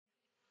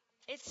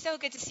It's so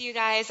good to see you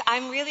guys.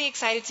 I'm really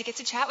excited to get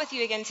to chat with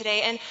you again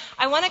today. And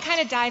I want to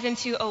kind of dive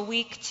into a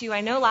week two.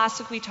 I know last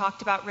week we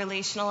talked about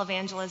relational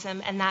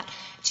evangelism and that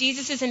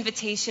Jesus'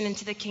 invitation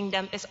into the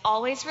kingdom is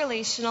always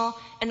relational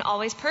and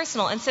always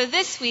personal. And so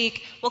this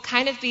week will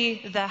kind of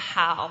be the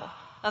how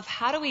of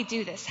how do we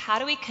do this? How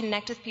do we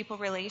connect with people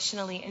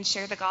relationally and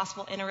share the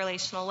gospel in a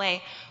relational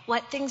way?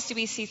 What things do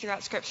we see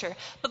throughout Scripture?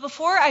 But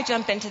before I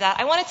jump into that,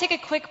 I want to take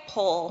a quick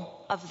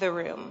poll of the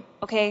room,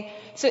 okay?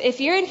 So if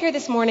you're in here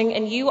this morning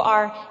and you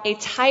are a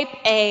type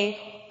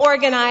A,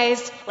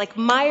 organized, like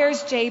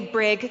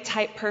Myers-Briggs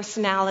type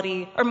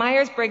personality, or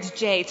Myers-Briggs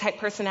J type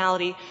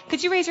personality,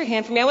 could you raise your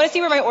hand for me? I want to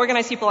see where my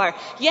organized people are.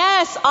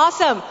 Yes,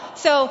 awesome.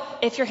 So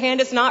if your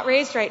hand is not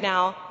raised right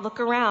now, look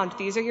around.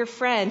 These are your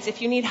friends.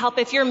 If you need help,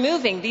 if you're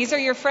moving, these are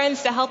your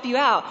friends to help you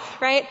out,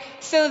 right?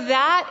 So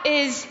that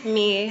is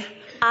me.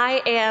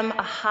 I am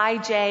a high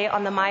J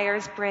on the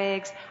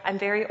Myers-Briggs. I'm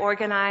very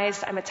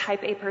organized. I'm a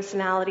type A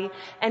personality.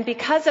 And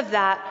because of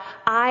that,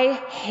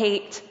 I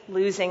hate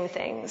losing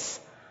things.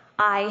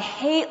 I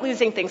hate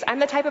losing things. I'm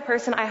the type of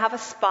person, I have a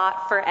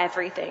spot for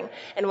everything.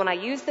 And when I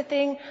use the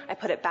thing, I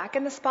put it back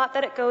in the spot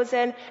that it goes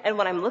in. And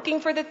when I'm looking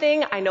for the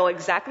thing, I know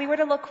exactly where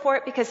to look for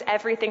it because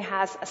everything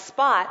has a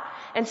spot.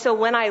 And so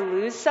when I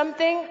lose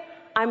something,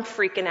 I'm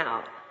freaking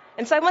out.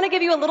 And so I want to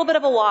give you a little bit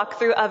of a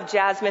walkthrough of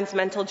Jasmine's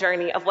mental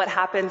journey of what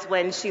happens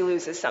when she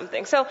loses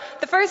something. So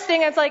the first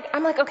thing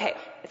I'm like, okay,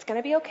 it's going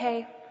to be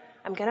okay.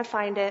 I'm going to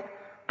find it.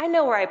 I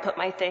know where I put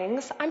my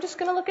things. I'm just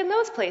going to look in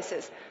those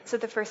places. So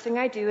the first thing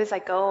I do is I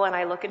go and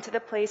I look into the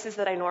places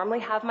that I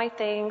normally have my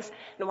things.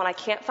 And when I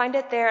can't find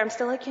it there, I'm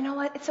still like, you know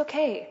what? It's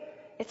okay.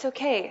 It's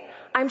okay.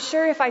 I'm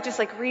sure if I just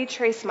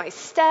retrace my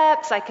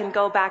steps, I can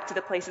go back to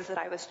the places that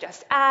I was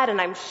just at, and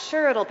I'm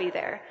sure it'll be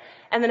there.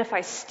 And then if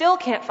I still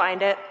can't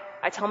find it,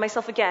 I tell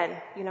myself again,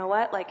 you know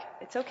what?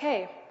 It's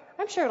okay.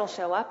 I'm sure it'll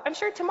show up. I'm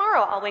sure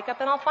tomorrow I'll wake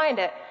up and I'll find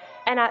it.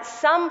 And at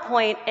some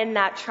point in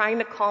that trying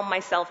to calm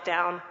myself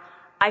down,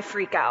 I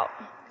freak out.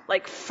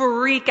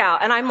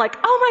 And I'm like,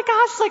 oh my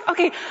gosh,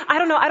 okay, I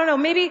don't know.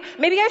 Maybe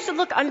I should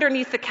look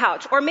underneath the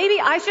couch. Or maybe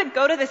I should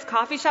go to this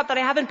coffee shop that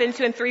I haven't been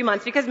to in 3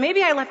 months because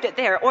maybe I left it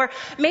there. Or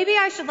maybe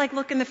I should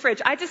look in the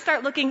fridge. I just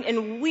start looking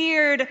in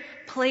weird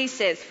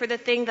places for the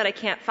thing that I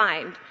can't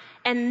find.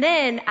 And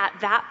then at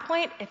that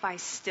point, if I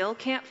still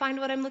can't find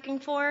what I'm looking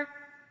for,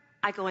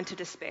 I go into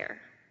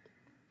despair.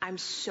 I'm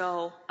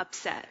so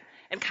upset.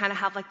 And kind of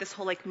have this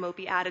whole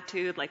mopey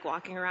attitude,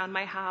 walking around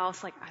my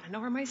house, I don't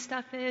know where my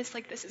stuff is,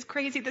 this is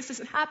crazy, this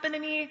doesn't happen to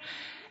me.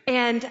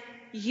 And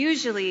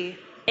usually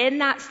in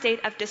that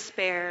state of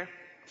despair,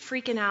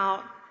 freaking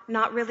out,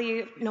 not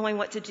really knowing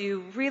what to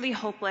do, really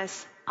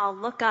hopeless, I'll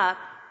look up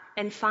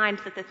and find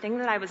that the thing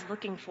that I was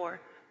looking for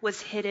was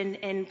hidden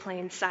in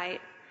plain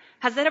sight.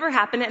 Has that ever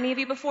happened to any of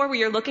you before where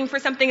you're looking for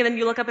something and then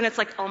you look up and it's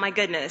oh my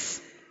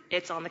goodness,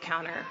 it's on the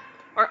counter.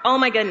 Or, oh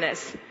my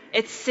goodness,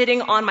 it's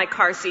sitting on my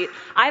car seat.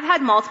 I've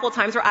had multiple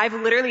times where I've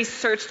literally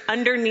searched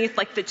underneath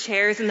the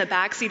chairs in the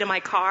back seat of my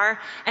car,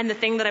 and the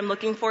thing that I'm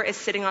looking for is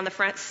sitting on the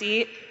front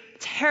seat.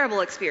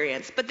 Terrible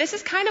experience. But this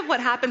is kind of what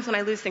happens when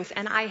I lose things,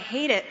 and I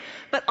hate it.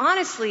 But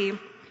honestly,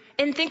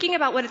 in thinking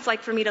about what it's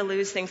like for me to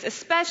lose things,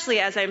 especially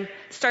as I'm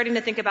starting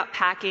to think about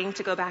packing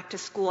to go back to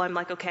school, I'm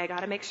okay, I got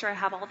to make sure I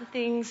have all the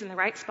things in the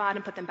right spot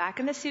and put them back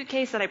in the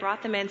suitcase that I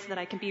brought them in so that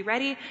I can be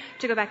ready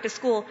to go back to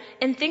school.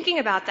 In thinking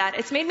about that,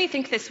 it's made me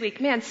think this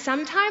week, man,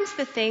 sometimes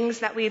the things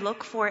that we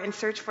look for and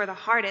search for the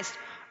hardest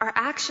are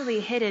actually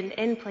hidden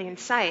in plain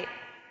sight.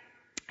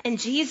 And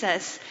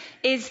Jesus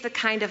is the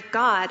kind of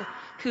God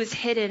who's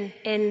hidden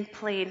in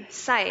plain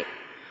sight.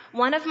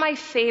 One of my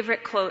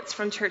favorite quotes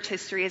from church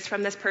history is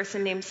from this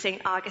person named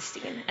St.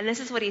 Augustine. And this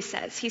is what he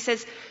says. He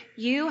says,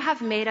 "You have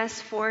made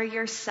us for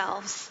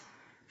yourself,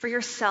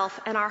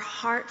 and our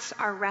hearts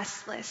are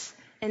restless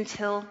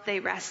until they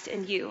rest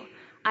in you."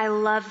 I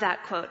love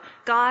that quote.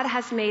 God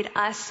has made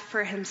us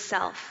for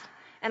himself,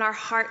 and our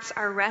hearts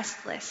are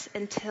restless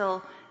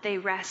until they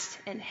rest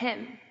in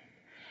him.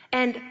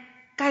 And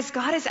guys,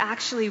 God is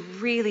actually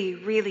really,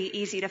 really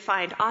easy to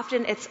find.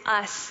 Often it's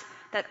us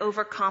that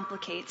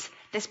overcomplicates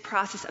this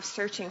process of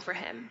searching for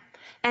him.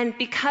 And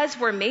because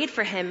we're made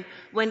for him,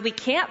 when we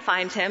can't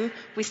find him,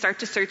 we start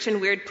to search in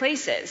weird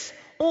places,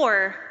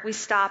 or we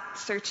stop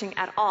searching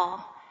at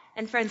all.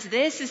 And friends,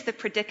 this is the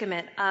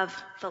predicament of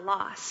the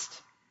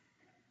lost.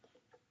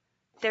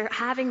 They're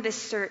having this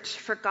search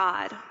for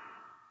God.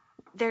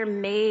 They're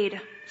made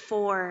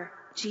for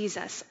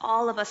Jesus.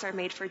 All of us are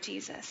made for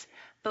Jesus.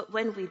 But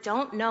when we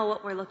don't know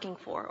what we're looking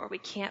for, or we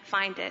can't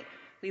find it,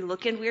 we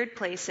look in weird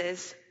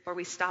places, or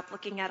we stop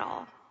looking at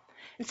all.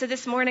 And so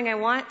this morning, I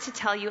want to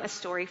tell you a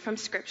story from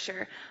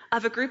Scripture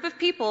of a group of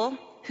people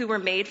who were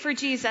made for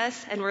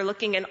Jesus and were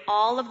looking in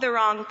all of the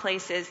wrong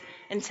places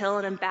until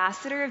an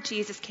ambassador of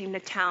Jesus came to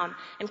town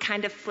and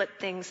kind of flipped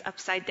things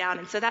upside down.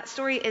 And so that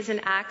story is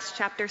in Acts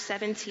chapter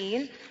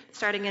 17,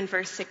 starting in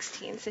verse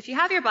 16. So if you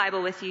have your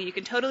Bible with you, you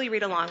can totally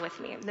read along with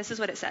me. This is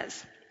what it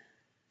says.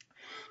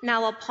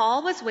 "Now while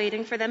Paul was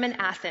waiting for them in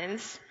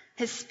Athens,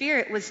 his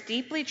spirit was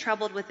deeply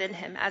troubled within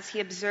him as he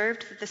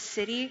observed that the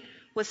city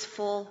was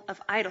full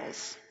of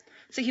idols.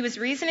 So he was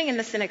reasoning in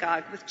the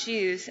synagogue with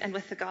Jews and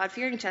with the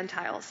God-fearing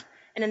Gentiles,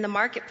 and in the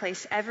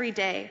marketplace every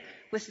day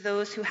with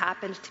those who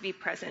happened to be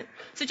present.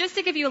 So just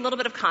to give you a little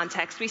bit of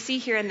context, we see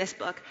here in this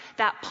book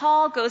that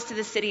Paul goes to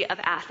the city of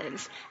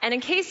Athens. And in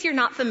case you're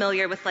not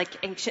familiar with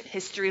ancient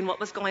history and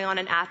what was going on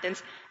in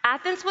Athens,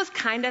 Athens was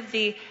kind of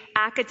the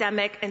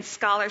academic and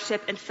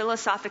scholarship and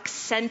philosophic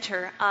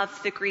center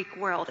of the Greek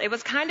world. It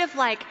was kind of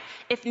like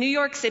if New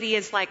York City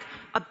is like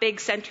a big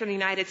center in the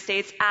United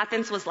States,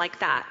 Athens was like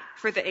that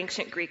for the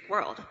ancient Greek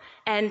world.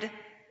 And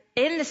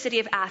in the city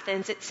of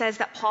Athens, it says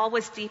that Paul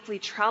was deeply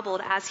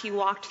troubled as he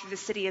walked through the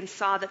city and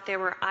saw that there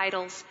were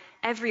idols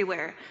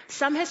everywhere.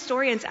 Some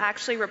historians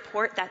actually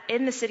report that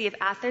in the city of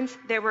Athens,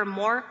 there were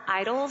more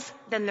idols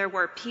than there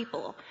were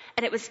people.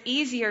 And it was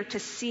easier to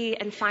see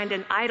and find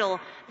an idol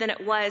than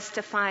it was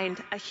to find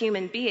a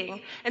human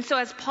being. And so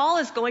as Paul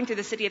is going through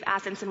the city of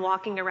Athens and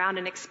walking around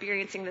and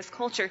experiencing this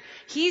culture,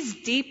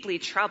 he's deeply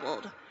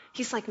troubled.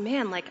 He's like,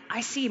 man,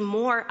 I see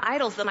more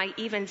idols than I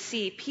even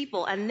see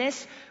people. And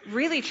this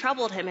really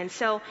troubled him. And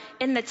so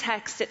in the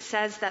text, it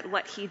says that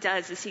what he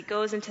does is he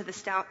goes into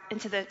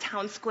the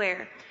town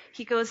square.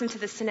 He goes into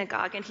the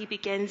synagogue and he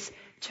begins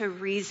to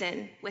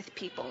reason with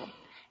people.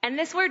 And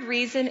this word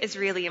reason is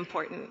really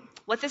important.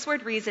 What this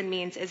word reason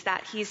means is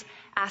that he's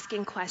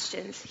asking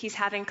questions. He's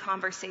having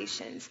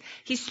conversations.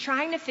 He's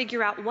trying to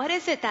figure out what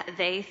is it that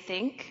they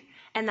think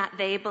and that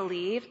they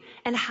believe,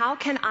 and how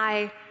can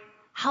I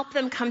help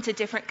them come to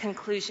different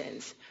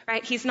conclusions,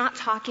 right? He's not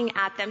talking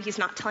at them. He's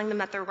not telling them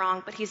that they're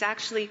wrong, but he's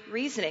actually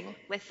reasoning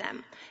with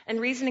them. And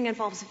reasoning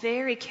involves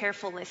very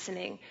careful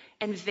listening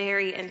and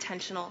very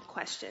intentional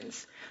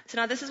questions. So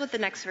now this is what the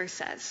next verse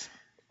says.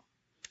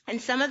 And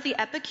some of the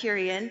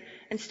Epicurean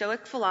and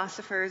Stoic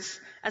philosophers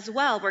as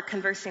well were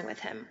conversing with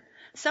him.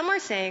 Some were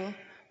saying,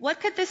 what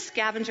could this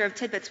scavenger of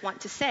tidbits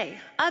want to say?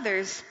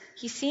 Others,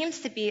 he seems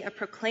to be a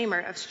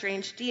proclaimer of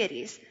strange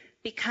deities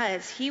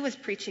because he was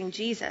preaching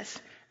Jesus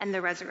and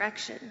the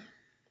resurrection.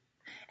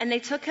 And they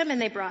took him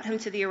and they brought him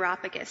to the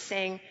Areopagus,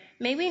 saying,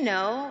 may we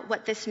know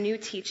what this new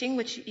teaching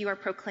which you are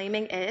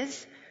proclaiming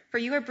is? For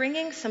you are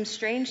bringing some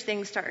strange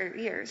things to our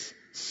ears.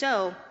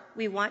 So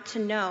we want to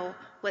know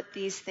what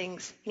these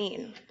things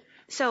mean.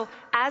 So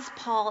as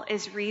Paul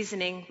is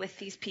reasoning with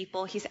these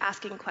people, he's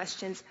asking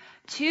questions.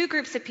 Two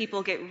groups of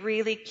people get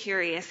really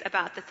curious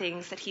about the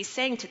things that he's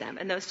saying to them.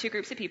 And those two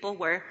groups of people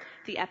were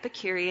the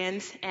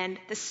Epicureans and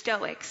the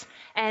Stoics.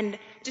 And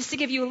just to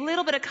give you a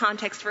little bit of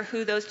context for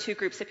who those two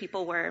groups of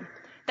people were,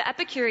 the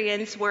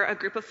Epicureans were a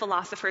group of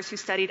philosophers who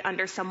studied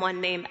under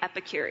someone named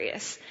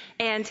Epicurus.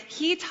 And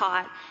he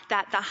taught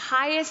that the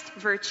highest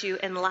virtue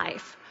in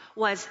life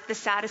was the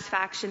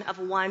satisfaction of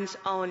one's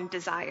own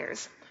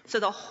desires. So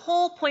the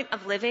whole point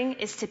of living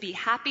is to be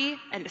happy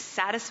and to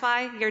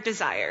satisfy your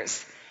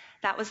desires.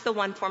 That was the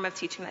one form of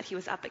teaching that he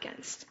was up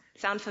against.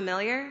 Sound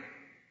familiar?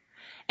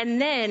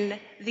 And then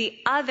the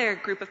other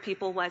group of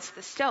people was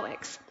the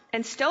Stoics.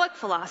 And Stoic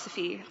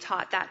philosophy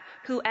taught that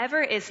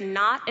whoever is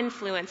not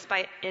influenced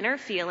by inner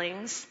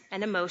feelings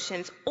and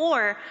emotions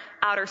or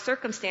outer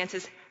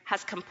circumstances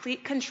has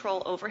complete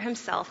control over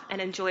himself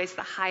and enjoys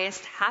the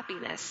highest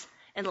happiness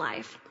in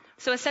life.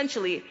 So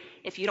essentially,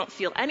 if you don't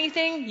feel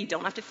anything, you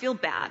don't have to feel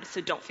bad.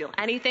 So don't feel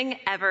anything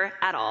ever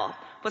at all,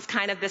 was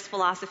kind of this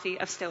philosophy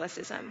of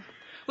Stoicism.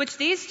 Which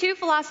these two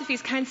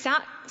philosophies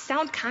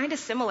sound kind of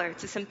similar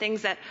to some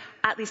things that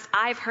at least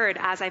I've heard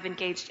as I've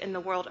engaged in the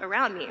world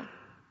around me.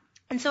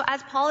 And so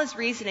as Paul is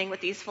reasoning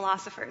with these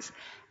philosophers,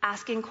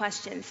 asking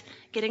questions,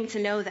 getting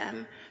to know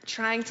them,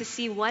 trying to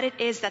see what it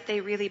is that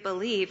they really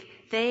believe,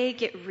 they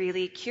get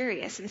really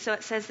curious. And so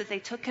it says that they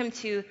took him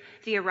to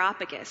the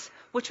Areopagus,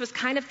 which was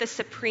kind of the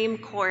supreme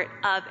court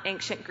of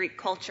ancient Greek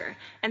culture.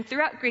 And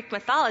throughout Greek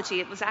mythology,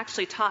 it was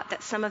actually taught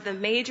that some of the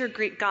major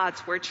Greek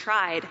gods were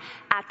tried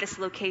at this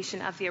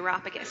location of the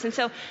Areopagus. And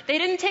so they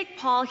didn't take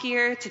Paul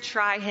here to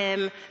try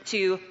him,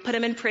 to put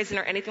him in prison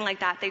or anything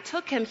like that. They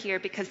took him here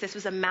because this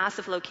was a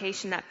massive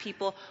location that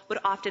people would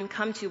often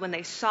come to when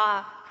they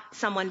saw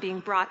someone being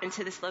brought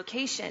into this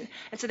location.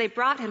 And so they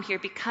brought him here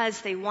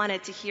because they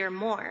wanted to hear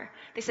more.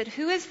 They said,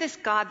 who is this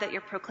God that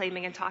you're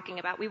proclaiming and talking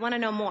about? We want to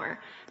know more.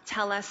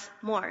 Tell us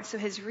more. So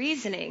his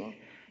reasoning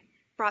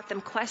brought them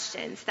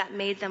questions that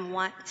made them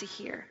want to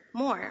hear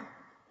more.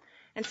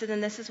 And so then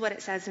this is what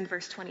it says in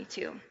verse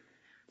 22.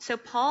 So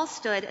Paul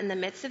stood in the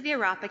midst of the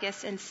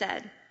Areopagus and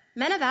said,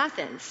 men of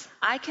Athens,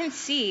 I can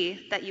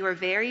see that you are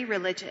very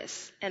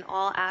religious in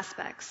all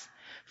aspects.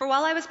 For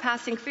while I was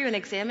passing through and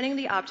examining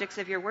the objects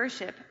of your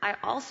worship, I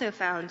also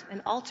found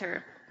an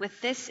altar with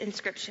this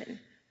inscription,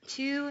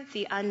 to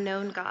the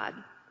unknown God.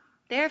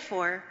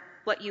 Therefore,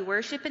 what you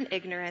worship in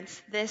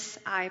ignorance, this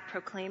I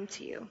proclaim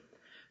to you.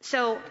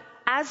 So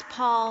as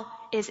Paul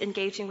is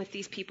engaging with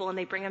these people and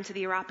they bring him to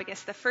the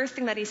Areopagus, the first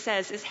thing that he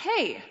says is,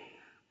 hey,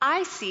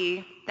 I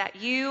see that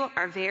you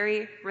are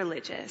very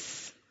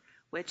religious,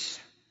 which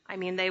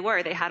they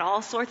were. They had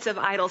all sorts of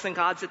idols and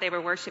gods that they were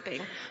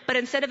worshiping. But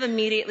instead of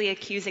immediately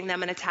accusing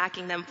them and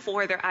attacking them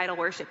for their idol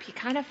worship, he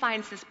kind of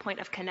finds this point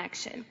of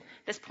connection,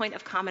 this point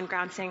of common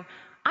ground, saying,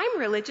 I'm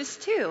religious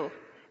too.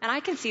 and I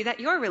can see that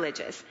you're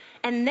religious.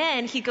 And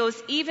then he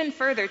goes even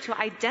further to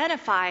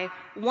identify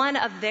one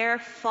of their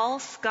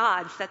false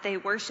gods that they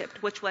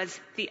worshiped, which was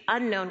the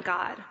unknown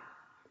God.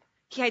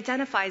 He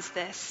identifies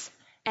this,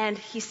 and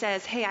he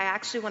says, hey, I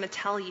actually want to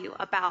tell you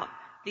about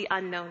the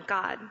unknown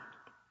God.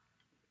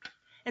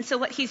 And so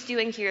what he's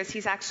doing here is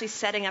he's actually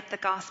setting up the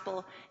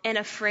gospel in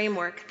a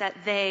framework that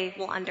they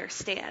will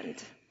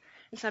understand.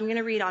 And so I'm going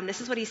to read on. This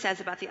is what he says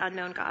about the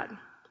unknown God.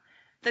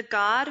 The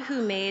God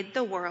who made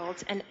the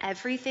world and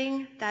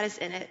everything that is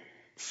in it,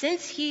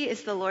 since he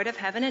is the Lord of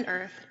heaven and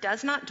earth,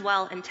 does not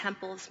dwell in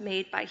temples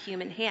made by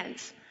human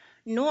hands,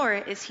 nor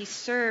is he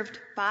served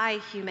by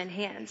human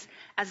hands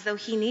as though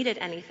he needed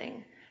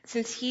anything,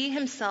 since he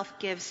himself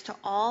gives to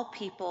all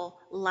people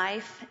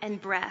life and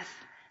breath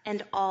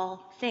and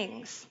all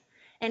things.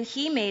 And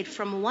he made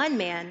from one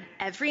man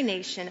every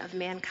nation of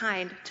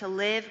mankind to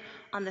live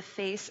on the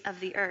face of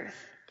the earth,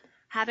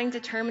 having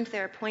determined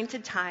their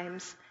appointed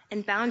times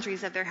and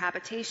boundaries of their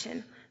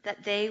habitation,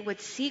 that they would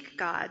seek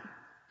God,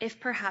 if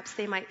perhaps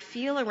they might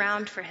feel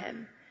around for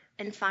him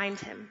and find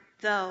him,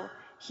 though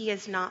he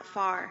is not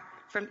far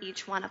from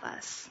each one of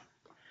us.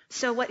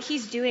 So what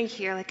he's doing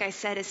here, like I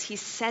said, is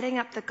he's setting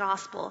up the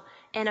gospel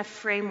in a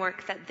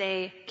framework that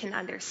they can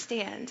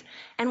understand.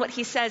 And what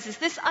he says is,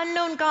 this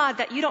unknown God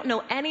that you don't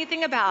know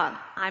anything about,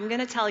 I'm going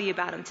to tell you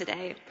about him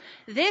today.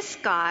 This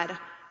God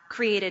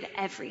created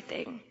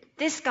everything.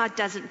 This God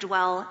doesn't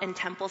dwell in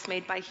temples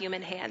made by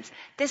human hands.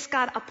 This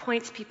God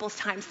appoints people's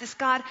times. This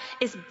God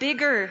is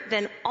bigger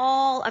than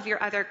all of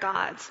your other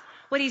gods.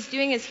 What he's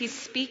doing is he's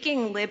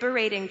speaking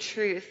liberating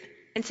truth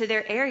into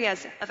their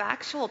areas of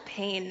actual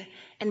pain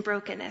and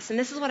brokenness. And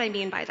this is what I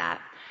mean by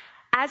that.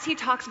 As he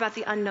talks about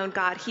the unknown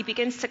God, he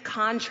begins to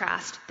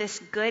contrast this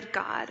good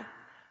God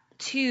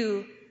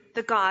to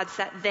the gods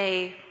that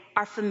they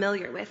are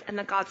familiar with and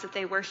the gods that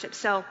they worship.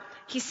 So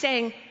he's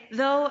saying,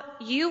 though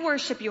you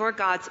worship your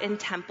gods in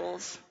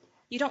temples,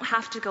 you don't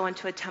have to go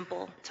into a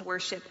temple to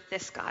worship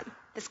this God.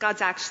 This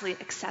God's actually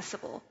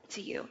accessible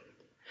to you.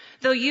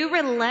 Though you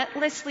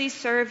relentlessly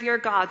serve your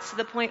gods to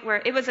the point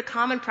where it was a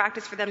common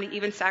practice for them to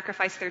even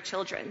sacrifice their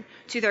children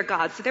to their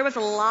gods. So there was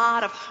a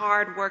lot of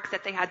hard work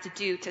that they had to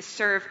do to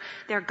serve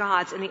their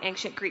gods in the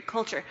ancient Greek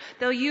culture.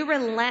 Though you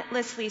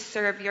relentlessly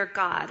serve your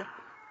God,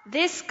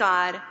 this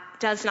God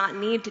does not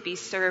need to be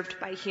served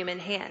by human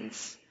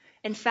hands.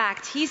 In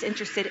fact, he's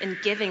interested in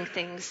giving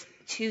things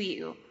to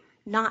you,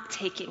 not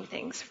taking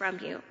things from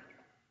you.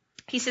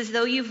 He says,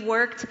 though you've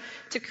worked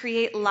to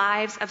create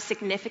lives of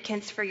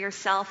significance for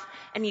yourself,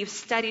 and you've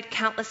studied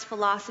countless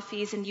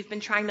philosophies, and you've been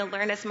trying to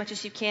learn as much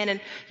as you can,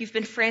 and you've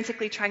been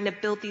frantically trying to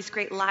build these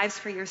great lives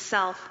for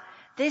yourself,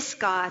 this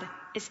God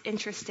is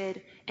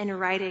interested in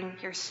writing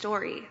your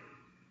story.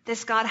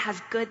 This God has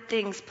good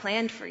things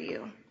planned for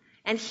you,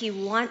 and he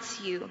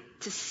wants you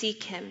to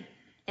seek him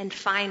and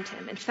find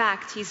him. In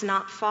fact, he's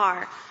not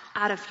far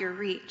out of your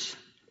reach.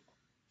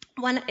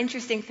 One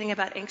interesting thing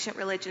about ancient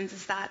religions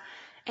is that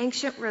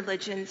ancient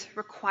religions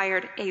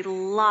required a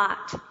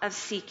lot of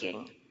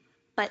seeking,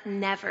 but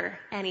never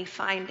any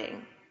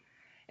finding.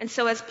 And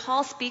so as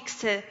Paul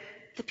speaks to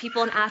the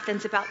people in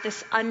Athens about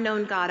this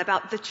unknown God,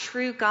 about the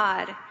true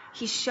God,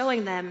 he's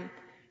showing them,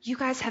 you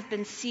guys have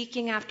been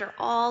seeking after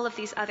all of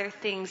these other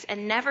things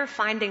and never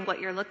finding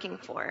what you're looking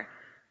for.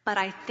 But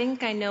I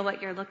think I know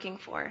what you're looking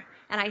for,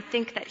 and I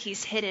think that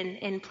he's hidden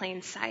in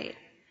plain sight.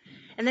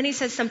 And then he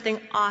says something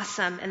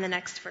awesome in the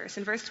next verse.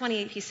 In verse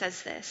 28, he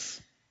says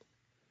this,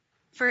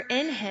 for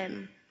in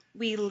him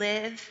we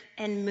live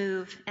and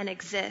move and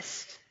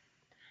exist,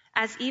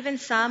 as even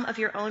some of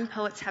your own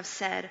poets have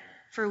said,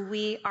 for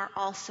we are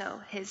also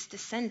his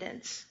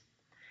descendants.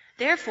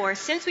 Therefore,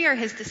 since we are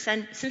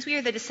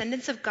the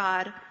descendants of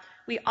God,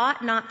 we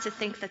ought not to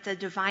think that the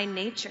divine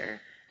nature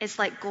is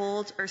like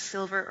gold or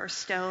silver or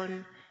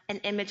stone, an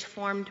image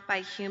formed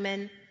by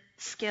human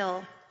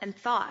skill and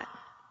thought.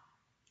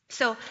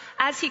 So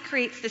as he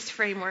creates this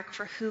framework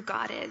for who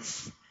God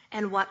is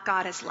and what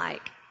God is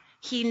like,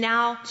 he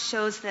now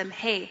shows them,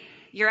 hey,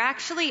 you're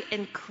actually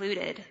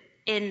included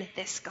in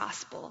this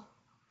gospel.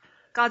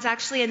 God's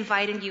actually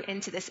inviting you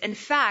into this. In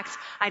fact,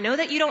 I know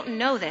that you don't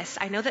know this.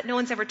 I know that no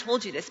one's ever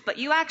told you this, but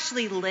you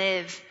actually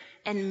live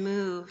and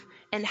move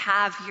and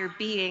have your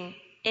being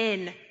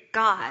in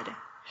God.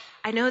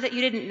 I know that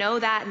you didn't know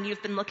that and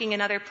you've been looking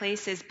in other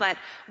places, but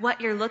what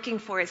you're looking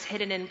for is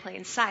hidden in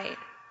plain sight.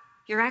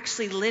 You're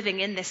actually living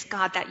in this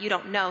God that you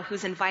don't know,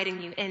 who's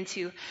inviting you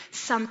into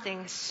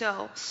something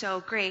so,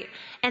 so great.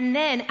 And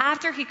then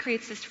after he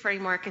creates this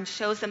framework and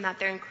shows them that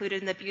they're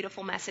included in the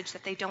beautiful message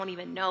that they don't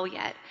even know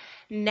yet,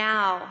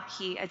 now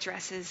he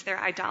addresses their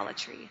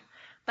idolatry.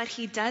 But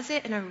he does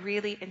it in a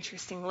really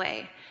interesting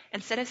way.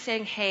 Instead of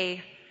saying,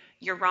 hey,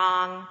 you're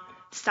wrong,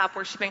 stop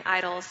worshiping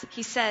idols,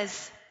 he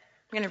says,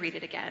 I'm going to read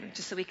it again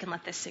just so we can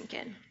let this sink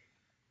in.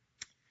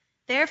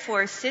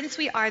 Therefore, since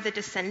we are the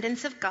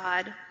descendants of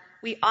God,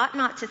 we ought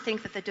not to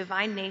think that the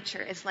divine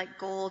nature is like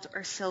gold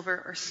or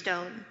silver or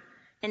stone,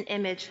 an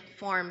image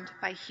formed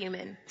by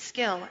human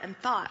skill and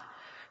thought.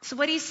 So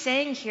what he's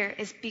saying here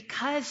is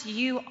because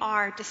you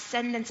are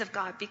descendants of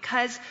God,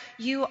 because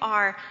you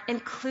are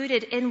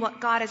included in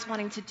what God is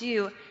wanting to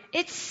do,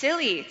 it's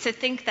silly to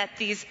think that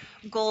these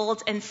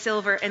gold and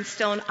silver and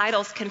stone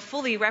idols can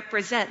fully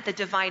represent the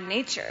divine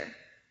nature,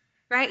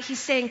 right? He's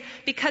saying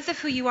because of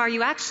who you are,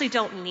 you actually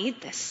don't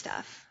need this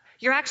stuff.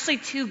 You're actually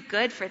too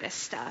good for this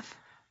stuff.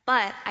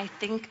 But I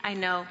think I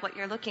know what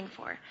you're looking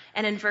for.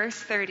 And in verse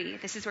 30,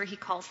 this is where he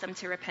calls them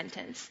to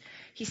repentance.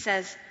 He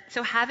says,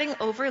 so having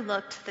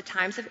overlooked the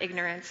times of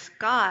ignorance,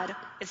 God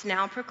is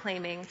now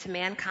proclaiming to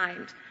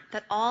mankind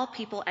that all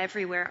people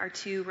everywhere are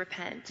to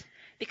repent,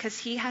 because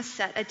he has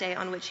set a day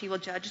on which he will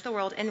judge the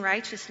world in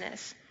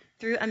righteousness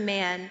through a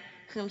man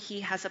whom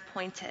he has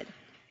appointed,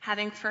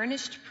 having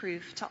furnished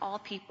proof to all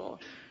people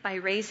by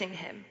raising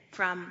him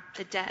from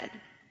the dead.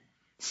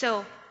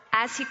 So,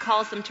 as he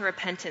calls them to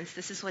repentance,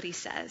 this is what he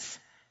says.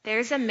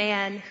 There's a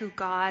man who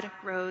God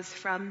rose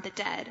from the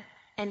dead,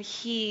 and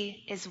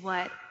he is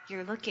what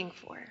you're looking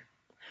for.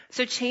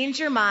 So change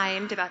your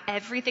mind about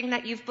everything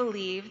that you've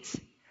believed.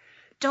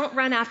 Don't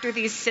run after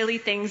these silly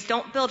things.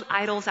 Don't build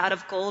idols out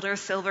of gold or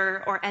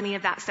silver or any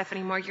of that stuff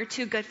anymore. You're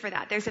too good for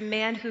that. There's a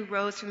man who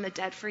rose from the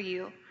dead for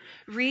you.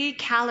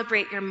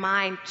 Recalibrate your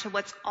mind to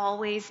what's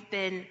always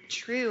been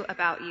true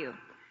about you.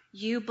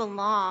 You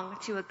belong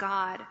to a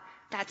God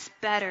that's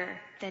better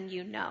than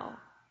you know.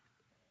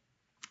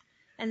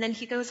 And then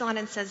he goes on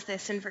and says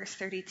this in verse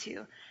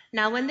 32.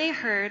 Now when they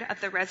heard of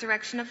the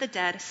resurrection of the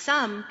dead,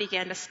 some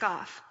began to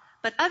scoff,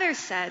 but others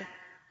said,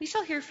 we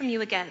shall hear from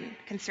you again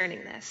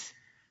concerning this.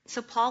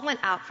 So Paul went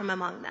out from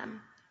among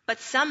them, but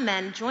some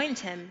men joined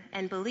him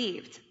and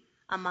believed.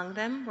 Among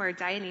them were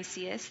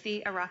Dionysius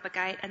the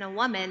Areopagite and a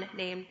woman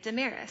named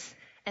Damaris,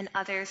 and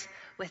others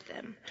with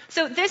them.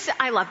 So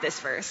I love this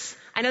verse.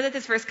 I know that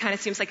this verse kind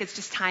of seems like it's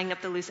just tying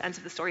up the loose ends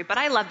of the story, but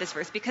I love this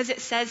verse because it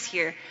says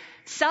here,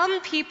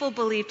 some people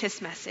believed his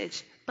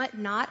message, but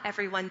not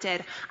everyone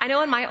did. I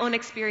know in my own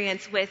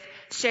experience with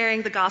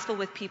sharing the gospel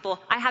with people,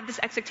 I have this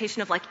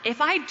expectation of like,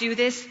 if I do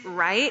this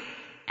right,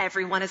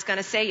 everyone is going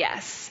to say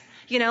yes.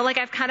 You know, like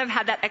I've kind of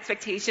had that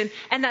expectation,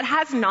 and that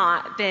has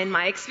not been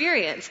my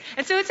experience.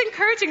 And so it's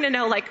encouraging to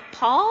know, like,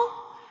 Paul,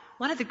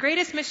 one of the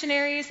greatest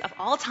missionaries of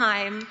all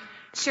time,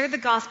 shared the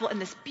gospel in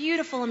this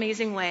beautiful,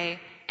 amazing way,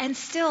 and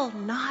still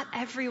not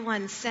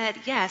everyone said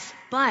yes,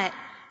 but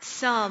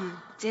some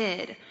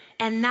did.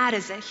 And that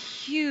is a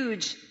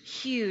huge,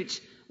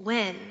 huge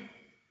win.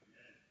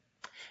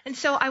 And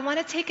so I want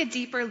to take a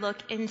deeper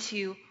look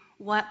into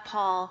what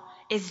Paul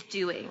is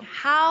doing.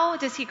 How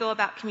does he go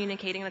about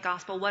communicating the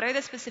gospel? What are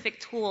the specific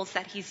tools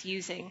that he's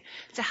using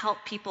to help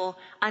people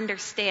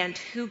understand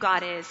who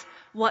God is,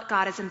 what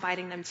God is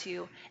inviting them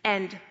to,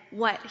 and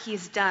what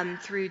he's done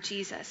through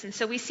Jesus? And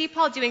so we see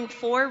Paul doing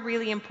 4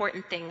 really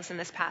important things in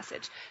this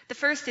passage. The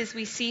first is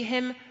we see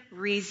him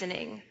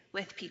reasoning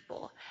with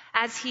people.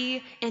 As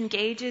he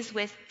engages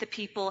with the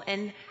people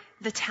in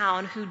the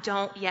town who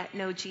don't yet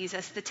know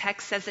Jesus, the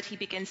text says that he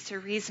begins to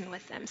reason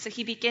with them. So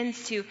he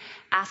begins to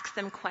ask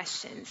them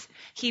questions.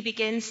 He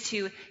begins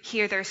to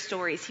hear their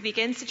stories. He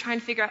begins to try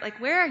and figure out, like,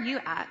 where are you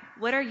at?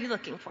 What are you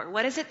looking for?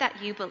 What is it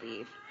that you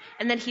believe?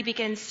 And then he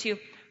begins to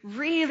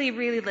really,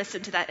 really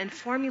listen to that and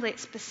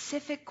formulate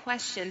specific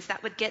questions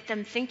that would get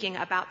them thinking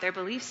about their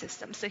belief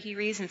system. So he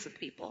reasons with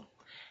people.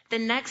 The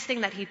next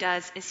thing that he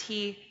does is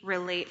he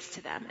relates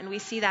to them. And we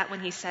see that when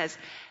he says,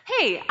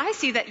 hey, I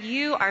see that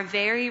you are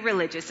very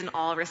religious in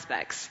all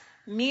respects.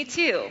 Me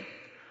too.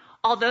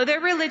 Although their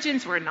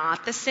religions were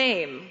not the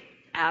same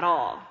at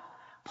all.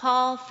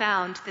 Paul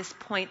found this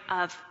point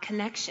of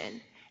connection,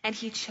 and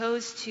he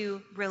chose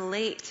to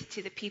relate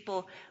to the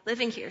people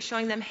living here,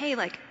 showing them, hey,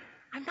 like,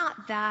 I'm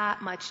not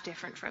that much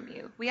different from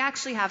you. We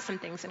actually have some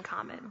things in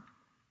common.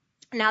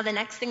 Now, the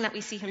next thing that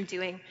we see him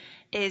doing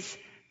is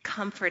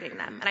comforting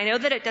them. And I know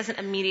that it doesn't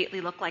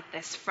immediately look like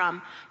this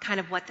from kind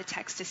of what the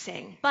text is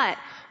saying, but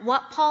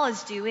what Paul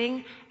is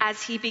doing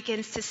as he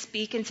begins to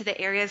speak into the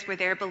areas where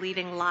they're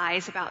believing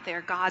lies about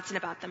their gods and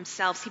about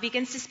themselves, he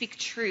begins to speak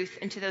truth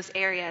into those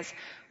areas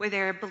where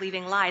they're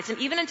believing lies, and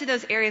even into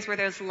those areas where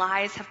those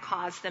lies have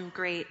caused them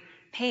great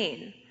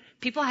pain.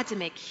 People had to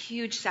make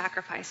huge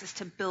sacrifices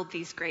to build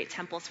these great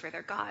temples for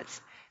their gods.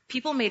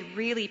 People made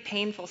really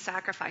painful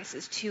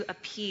sacrifices to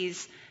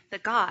appease the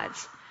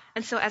gods.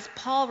 And so as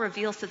Paul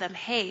reveals to them,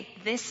 hey,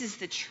 this is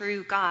the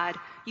true God,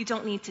 you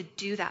don't need to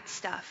do that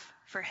stuff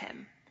for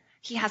him.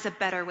 He has a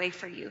better way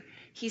for you.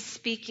 He's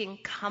speaking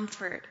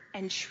comfort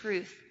and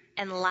truth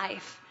and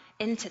life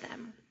into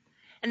them.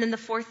 And then the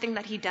fourth thing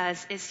that he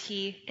does is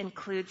he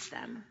includes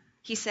them.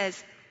 He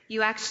says,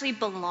 you actually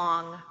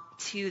belong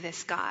to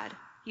this God.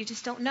 You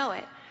just don't know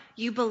it.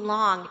 You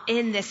belong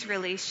in this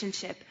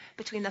relationship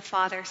between the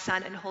Father,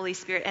 Son, and Holy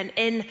Spirit, and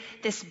in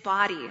this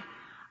body.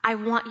 I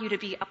want you to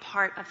be a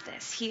part of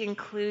this. He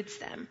includes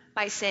them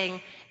by saying,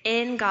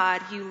 in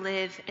God you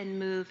live and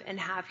move and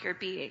have your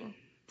being.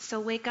 So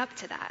wake up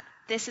to that.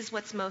 This is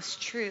what's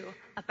most true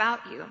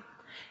about you.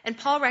 And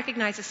Paul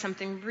recognizes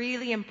something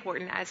really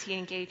important as he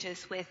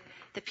engages with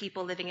the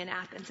people living in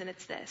Athens, and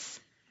it's this.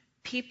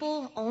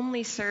 People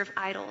only serve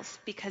idols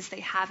because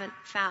they haven't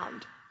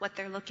found what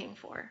they're looking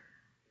for.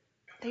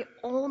 They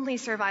only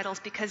serve idols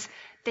because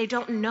they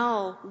don't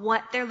know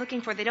what they're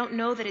looking for. They don't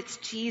know that it's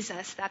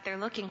Jesus that they're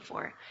looking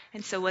for.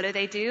 And so what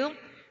do?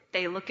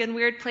 They look in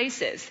weird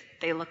places.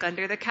 They look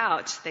under the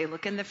couch. They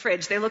look in the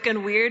fridge. They look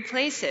in weird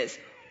places.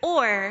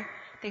 Or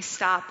they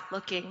stop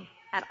looking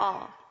at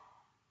all.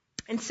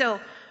 And so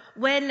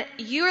when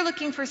you're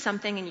looking for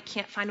something and you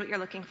can't find what you're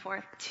looking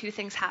for, two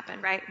things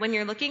happen, right? When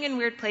you're looking in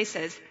weird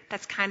places,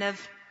 that's kind of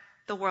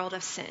the world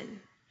of sin.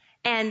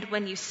 And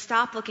when you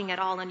stop looking at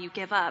all and you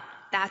give up,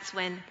 that's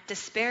when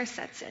despair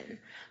sets in.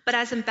 But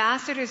as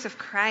ambassadors of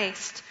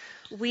Christ,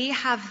 we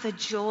have the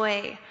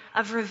joy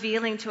of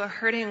revealing to a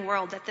hurting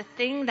world that the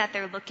thing that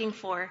they're looking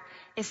for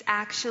is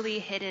actually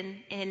hidden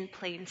in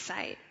plain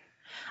sight.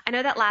 I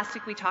know that last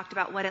week we talked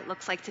about what it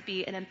looks like to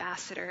be an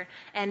ambassador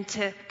and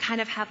to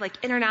kind of have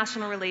like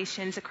international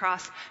relations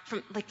across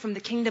from the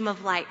kingdom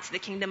of light to the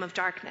kingdom of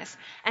darkness.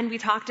 And we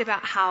talked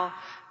about how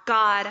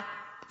God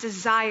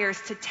desires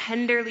to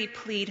tenderly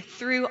plead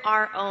through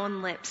our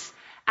own lips,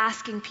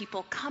 asking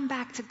people, come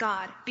back to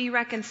God, be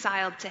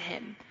reconciled to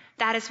him.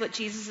 That is what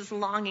Jesus is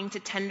longing to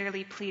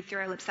tenderly plead through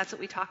our lips. That's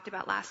what we talked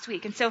about last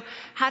week. And so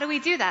how do we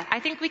do that? I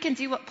think we can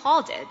do what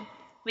Paul did.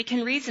 We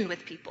can reason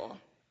with people.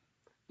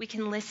 We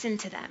can listen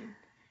to them,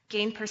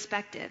 gain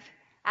perspective,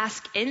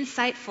 ask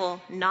insightful,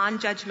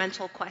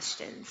 non-judgmental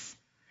questions.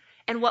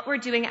 And what we're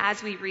doing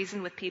as we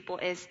reason with people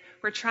is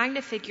we're trying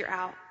to figure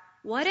out,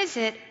 what is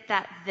it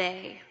that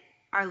they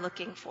are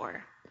looking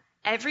for?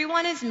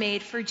 Everyone is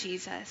made for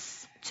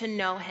Jesus, to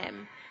know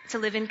him, to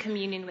live in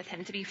communion with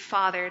him, to be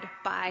fathered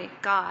by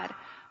God.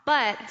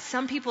 But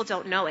some people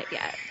don't know it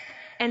yet.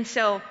 And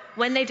so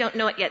when they don't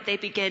know it yet, they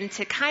begin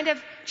to kind of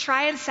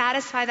try and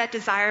satisfy that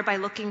desire by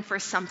looking for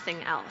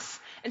something else.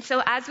 And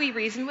so as we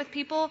reason with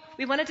people,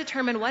 we want to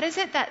determine what is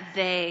it that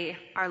they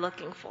are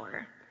looking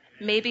for.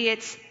 Maybe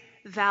it's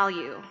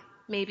value.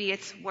 Maybe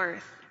it's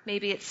worth.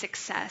 Maybe it's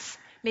success.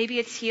 Maybe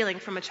it's healing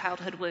from a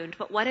childhood wound.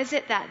 But what is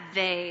it that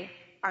they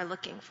are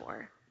looking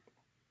for?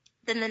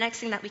 Then the next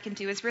thing that we can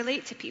do is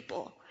relate to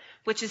people,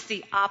 which is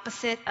the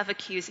opposite of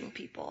accusing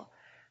people.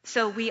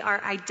 So we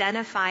are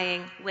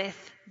identifying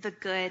with the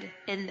good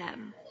in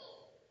them.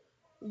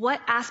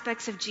 What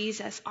aspects of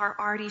Jesus are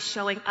already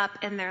showing up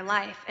in their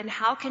life? And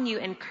how can you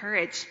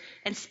encourage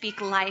and speak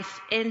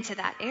life into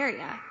that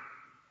area?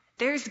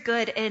 There's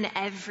good in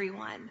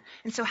everyone.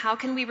 And so how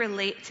can we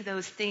relate to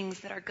those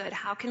things that are good?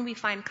 How can we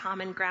find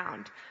common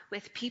ground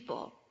with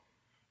people?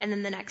 And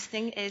then the next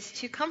thing is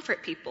to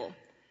comfort people.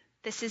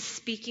 This is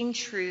speaking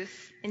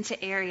truth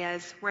into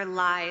areas where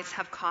lies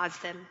have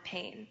caused them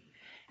pain.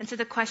 And so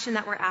the question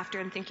that we're after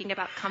in thinking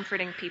about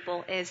comforting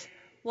people is,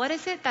 what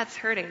is it that's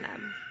hurting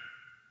them?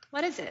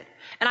 What is it?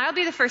 And I'll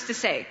be the first to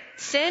say,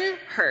 sin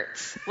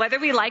hurts. Whether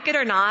we like it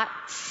or not,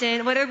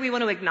 whether we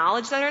want to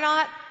acknowledge that or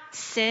not,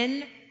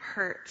 sin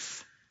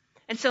hurts.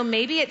 And so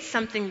maybe it's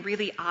something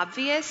really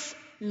obvious.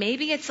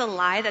 Maybe it's a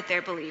lie that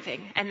they're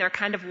believing, and they're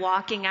kind of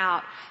walking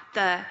out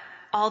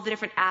all the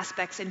different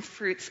aspects and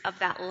fruits of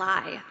that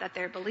lie that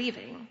they're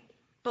believing.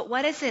 But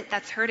what is it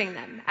that's hurting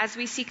them? As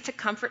we seek to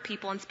comfort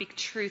people and speak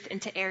truth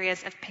into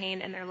areas of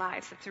pain in their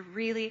lives, that's a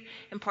really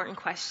important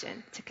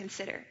question to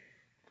consider.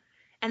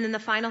 And then the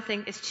final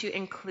thing is to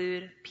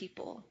include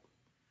people.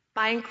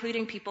 By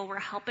including people, we're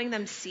helping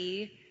them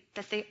see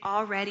that they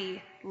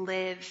already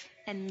live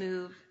and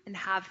move and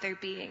have their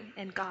being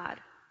in God.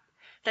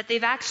 That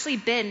they've actually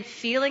been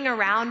feeling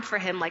around for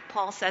him, like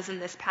Paul says in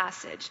this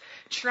passage,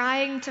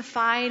 trying to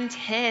find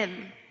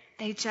him.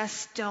 They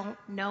just don't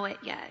know it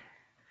yet.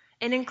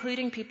 In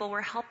including people,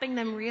 we're helping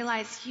them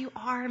realize you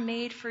are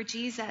made for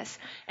Jesus.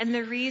 And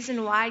the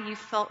reason why you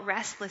felt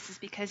restless is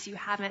because you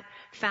haven't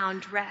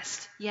found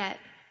rest yet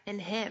in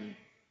him.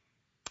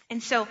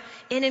 And so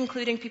in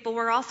including people,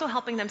 we're also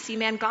helping them see,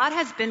 man, God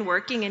has been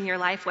working in your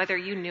life whether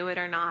you knew it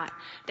or not.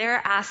 There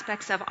are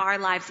aspects of our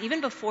lives,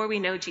 even before we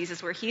know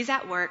Jesus, where he's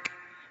at work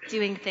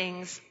doing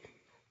things,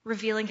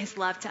 revealing his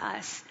love to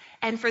us.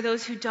 And for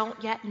those who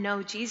don't yet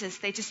know Jesus,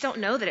 they just don't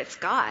know that it's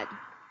God.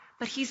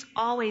 But he's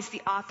always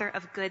the author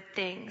of good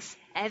things.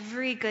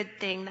 Every good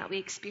thing that we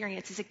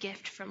experience is a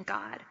gift from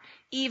God,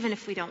 even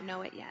if we don't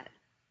know it yet.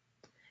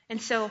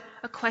 And so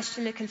a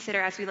question to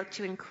consider as we look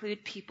to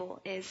include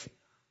people is,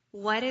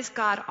 what is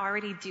God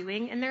already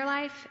doing in their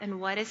life, and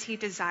what is he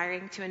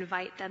desiring to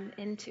invite them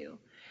into?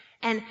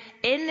 And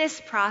in this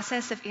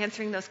process of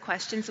answering those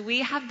questions,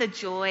 we have the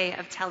joy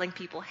of telling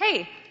people,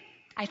 hey,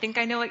 I think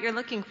I know what you're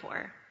looking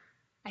for.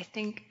 I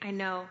think I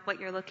know what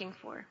you're looking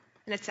for.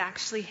 And it's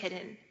actually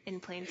hidden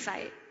in plain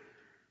sight.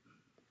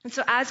 And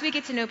so as we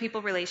get to know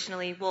people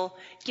relationally, we'll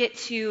get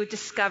to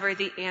discover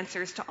the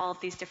answers to all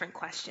of these different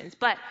questions.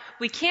 But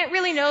we can't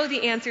really know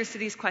the answers to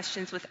these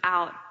questions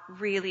without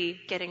really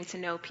getting to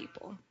know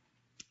people.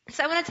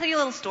 So I want to tell you a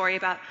little story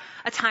about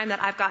a time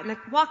that I've gotten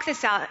to walk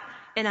this out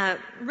in a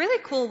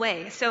really cool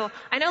way. So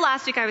I know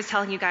last week I was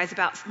telling you guys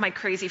about my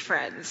crazy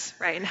friends,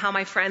 right? And how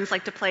my friends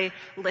like to play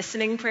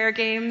listening prayer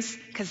games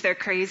because they're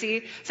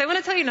crazy. So I want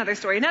to tell you another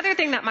story. Another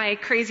thing that my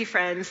crazy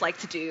friends like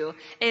to do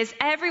is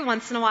every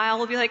once in a while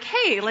we'll be like,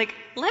 hey, like,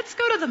 let's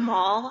go to the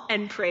mall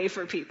and pray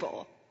for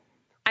people.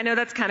 I know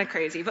that's kind of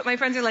crazy, but my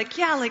friends are like,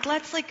 yeah, like,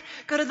 let's like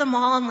go to the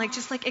mall and like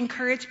just like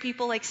encourage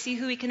people, like see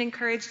who we can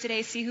encourage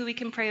today, see who we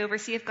can pray over,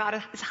 see if God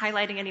is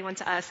highlighting anyone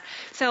to us.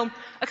 So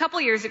a couple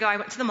years ago, I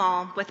went to the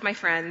mall with my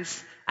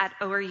friends at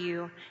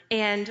ORU,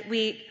 and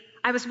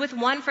I was with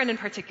one friend in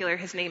particular.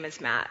 His name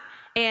is Matt.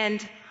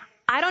 And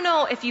I don't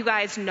know if you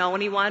guys know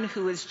anyone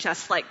who is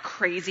just like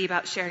crazy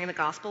about sharing the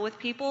gospel with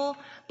people,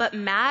 but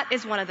Matt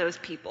is one of those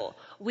people.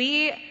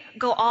 We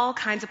go all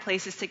kinds of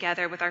places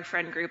together with our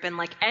friend group, and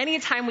like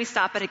anytime we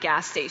stop at a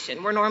gas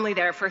station, we're normally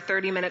there for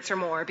 30 minutes or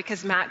more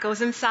because Matt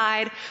goes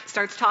inside,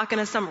 starts talking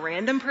to some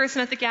random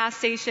person at the gas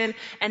station,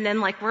 and then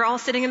like we're all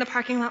sitting in the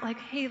parking lot like,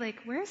 hey, like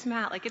where's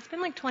Matt? Like it's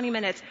been like 20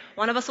 minutes.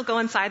 One of us will go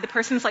inside, the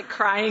person's like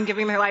crying,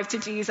 giving their life to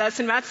Jesus,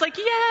 and Matt's like,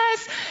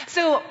 yes!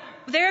 So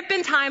there have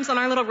been times on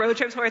our little road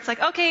trips where it's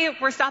like, okay,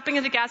 we're stopping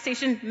at the gas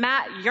station.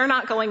 Matt, you're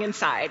not going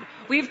inside.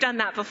 We've done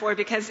that before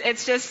because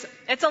it's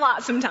a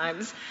lot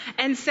sometimes.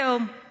 And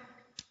so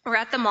we're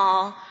at the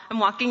mall. I'm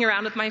walking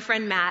around with my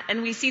friend Matt,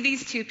 and we see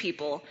these two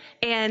people.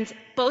 And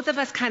both of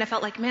us kind of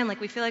felt like, man, like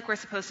we feel like we're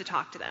supposed to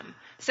talk to them.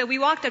 So we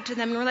walked up to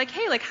them and we're like,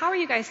 hey, like how are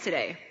you guys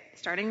today?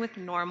 Starting with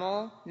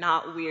normal,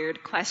 not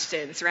weird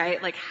questions,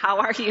 right? Like, how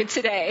are you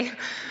today?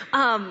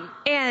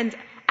 And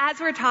as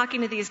we're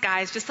talking to these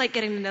guys, just like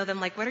getting to know them,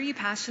 like, what are you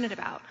passionate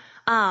about?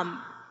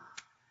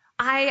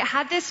 I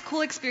had this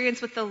cool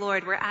experience with the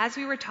Lord where as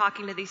we were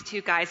talking to these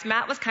two guys,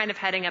 Matt was kind of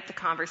heading up the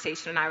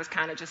conversation and I was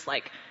kind of just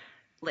like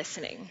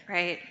listening,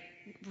 right?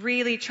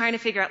 Really trying to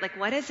figure out like,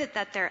 what is it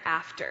that they're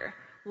after?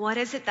 What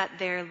is it that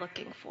they're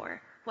looking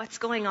for? What's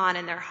going on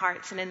in their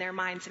hearts and in their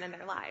minds and in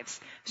their lives?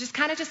 Just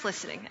kind of just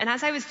listening. And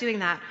as I was doing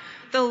that,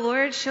 the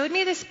Lord showed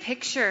me this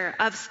picture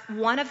of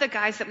one of the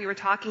guys that we were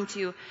talking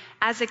to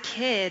as a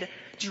kid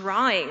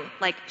drawing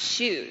like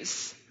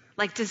shoes,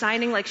 like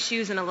designing like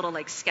shoes in a little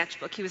like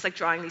sketchbook. He was like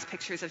drawing these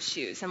pictures of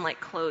shoes and like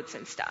clothes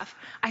and stuff.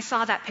 I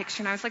saw that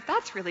picture and I was like,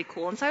 that's really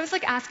cool. And so I was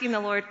like asking the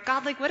Lord,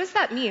 God, like, what does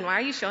that mean? Why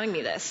are you showing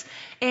me this?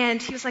 And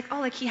he was like,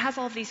 oh, like he has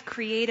all these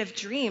creative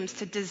dreams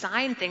to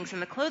design things in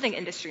the clothing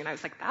industry. And I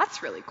was like,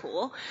 that's really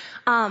cool.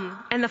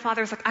 And the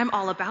Father was like, I'm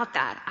all about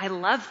that. I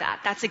love that.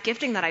 That's a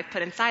gifting that I've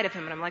put inside of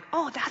him. And I'm like,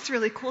 oh, that's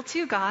really cool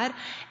too, God.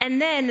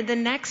 And then the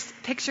next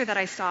picture that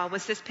I saw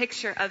was this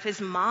picture of his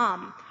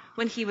mom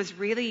when he was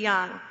really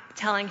young,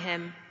 telling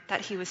him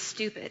that he was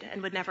stupid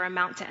and would never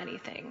amount to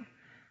anything.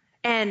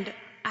 And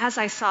as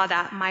I saw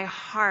that, my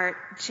heart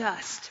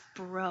just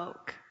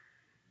broke.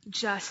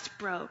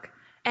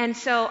 And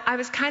so I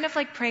was kind of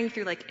like praying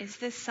through, like, is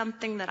this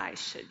something that I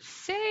should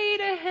say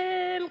to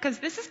him? Because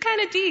this is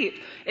kind of deep.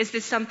 Is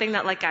this something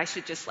that like I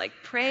should just like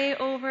pray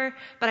over?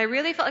 But I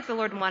really felt like the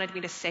Lord wanted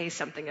me to say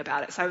something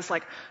about it. So I was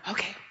like,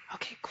 okay,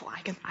 cool.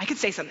 I can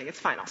say something. It's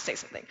fine. I'll say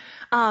something.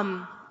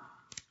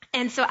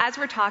 And so as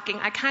we're talking,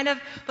 I kind of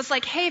was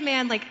like, hey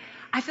man, like,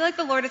 I feel like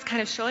the Lord is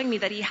kind of showing me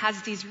that he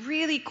has these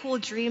really cool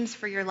dreams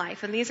for your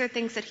life. And these are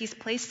things that he's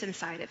placed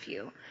inside of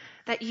you,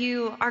 that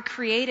you are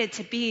created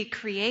to be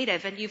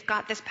creative. And you've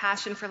got this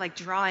passion for like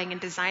drawing and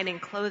designing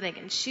clothing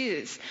and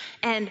shoes.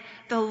 And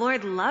the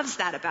Lord loves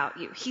that about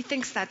you. He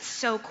thinks that's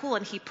so cool.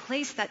 And he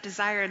placed that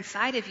desire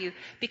inside of you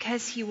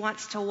because he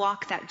wants to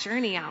walk that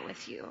journey out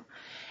with you.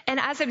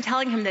 And as I'm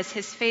telling him this,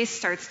 his face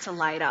starts to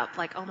light up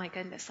like, oh my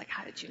goodness, like,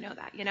 how did you know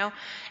that, you know?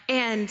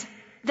 And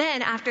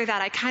then after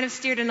that, I kind of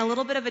steered in a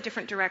little bit of a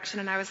different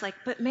direction. And I was like,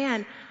 but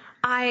man,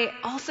 I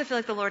also feel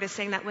like the Lord is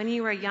saying that when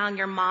you were young,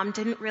 your mom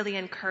didn't really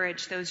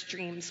encourage those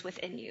dreams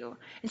within you.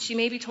 And she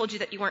maybe told you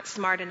that you weren't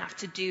smart enough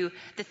to do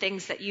the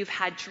things that you've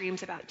had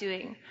dreams about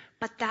doing.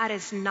 But that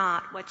is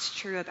not what's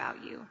true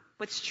about you.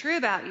 What's true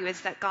about you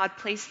is that God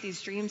placed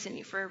these dreams in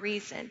you for a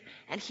reason,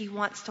 and he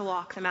wants to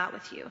walk them out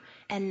with you.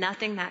 And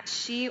nothing that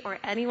she or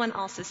anyone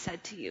else has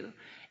said to you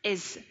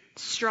is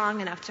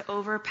strong enough to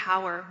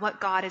overpower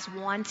what God is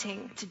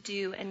wanting to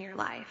do in your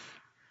life.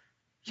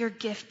 You're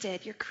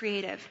gifted, you're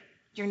creative,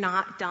 you're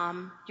not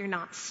dumb, you're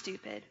not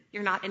stupid,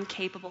 you're not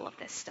incapable of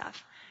this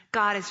stuff.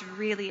 God is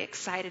really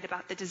excited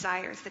about the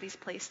desires that he's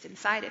placed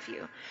inside of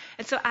you.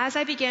 And so as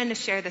I began to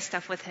share this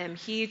stuff with him,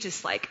 he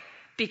just like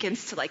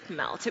begins to like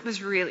melt. It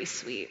was really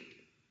sweet.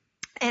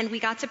 And we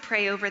got to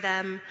pray over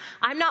them.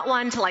 I'm not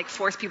one to like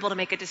force people to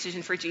make a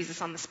decision for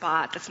Jesus on the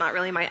spot. That's not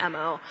really my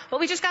MO. But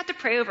we just got to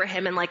pray over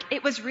him, and like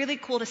it was really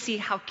cool to see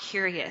how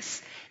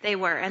curious they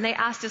were. And they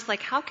asked us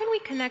like, how can we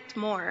connect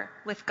more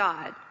with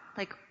God?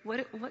 Like,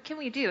 what can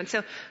we do? And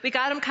so we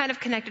got them kind of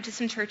connected to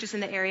some churches in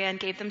the area and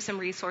gave them some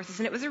resources.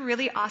 And it was a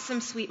really awesome,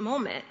 sweet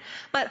moment.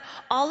 But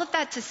all of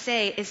that to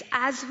say is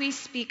as we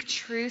speak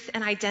truth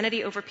and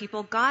identity over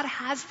people, God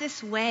has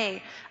this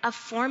way of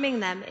forming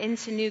them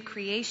into new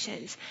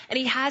creations. And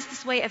he has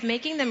this way of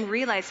making them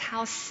realize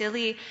how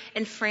silly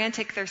and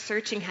frantic their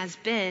searching has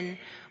been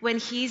when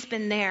he's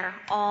been there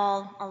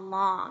all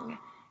along.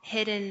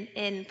 hidden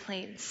in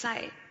plain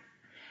sight.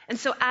 And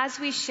so as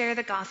we share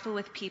the gospel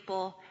with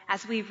people,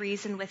 as we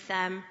reason with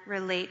them,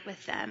 relate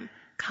with them,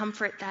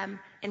 comfort them,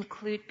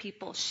 include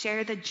people,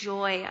 share the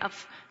joy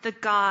of the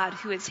God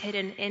who is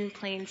hidden in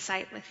plain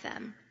sight with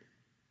them,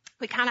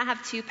 we kind of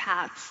have two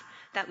paths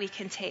that we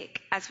can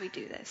take as we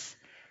do this.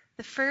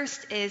 The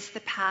first is the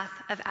path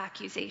of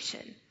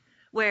accusation,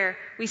 where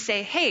we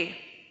say, hey,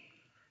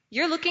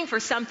 you're looking for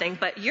something,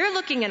 but you're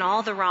looking in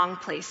all the wrong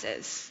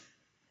places.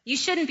 You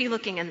shouldn't be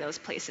looking in those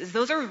places.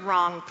 Those are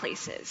wrong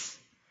places.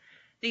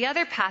 The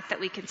other path that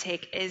we can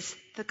take is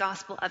the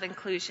gospel of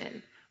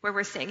inclusion, where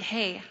we're saying,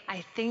 hey,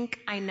 I think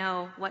I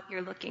know what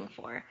you're looking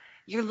for.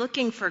 You're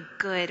looking for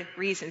good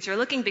reasons. You're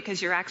looking because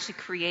you're actually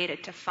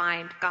created to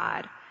find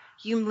God.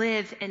 You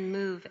live and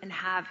move and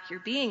have your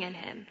being in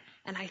him.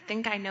 And I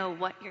think I know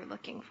what you're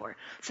looking for.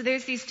 So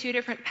there's these two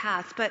different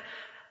paths. But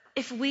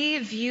if we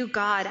view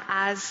God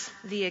as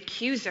the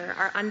accuser,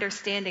 our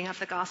understanding of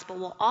the gospel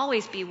will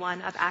always be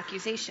one of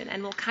accusation,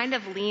 and we'll kind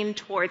of lean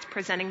towards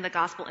presenting the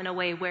gospel in a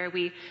way where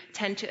we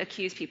tend to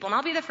accuse people. And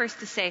I'll be the first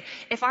to say,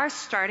 if our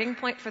starting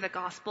point for the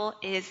gospel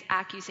is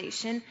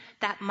accusation,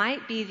 that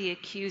might be the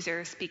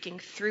accuser speaking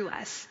through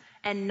us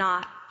and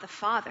not the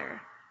Father.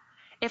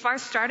 If our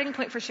starting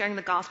point for sharing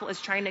the gospel is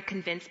trying to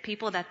convince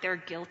people that they're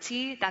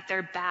guilty, that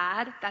they're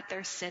bad, that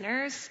they're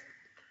sinners,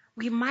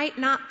 we might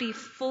not be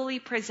fully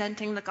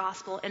presenting the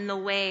gospel in the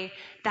way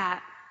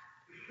that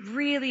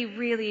really,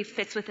 really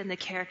fits within the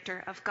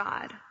character of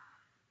God.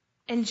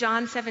 In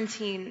John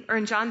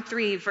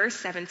 3, verse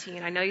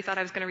 17, I know you thought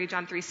I was going to read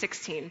John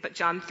 3:16, but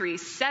John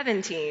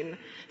 3:17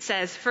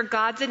 says, "For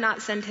God did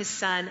not send his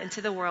Son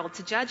into the world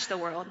to judge the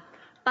world,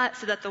 but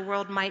so that the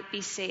world might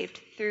be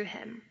saved through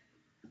him.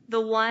 The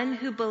one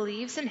who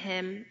believes in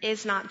him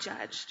is not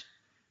judged.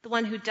 The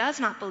one who does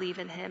not believe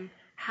in him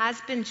has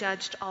been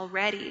judged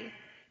already,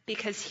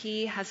 because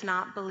he has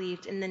not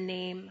believed in the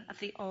name of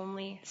the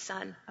only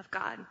Son of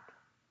God."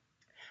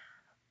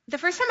 The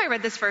first time I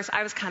read this verse,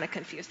 I was kind of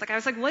confused. I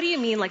was like, what do you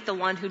mean, the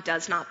one who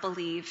does not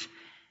believe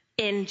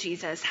in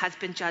Jesus has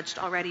been judged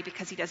already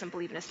because he doesn't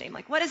believe in his name?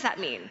 What does that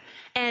mean?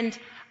 And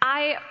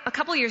I, a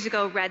couple years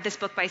ago, read this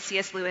book by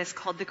C.S. Lewis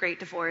called The Great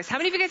Divorce. How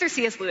many of you guys are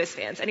C.S. Lewis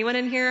fans? Anyone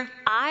in here?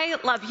 I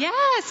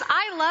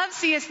love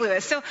C.S.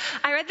 Lewis. So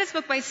I read this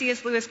book by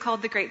C.S. Lewis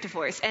called The Great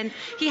Divorce. And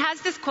he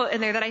has this quote in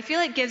there that I feel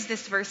like gives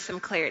this verse some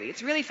clarity.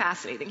 It's really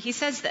fascinating. He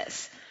says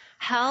this: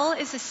 "Hell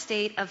is a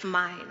state of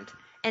mind,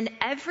 and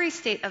every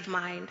state of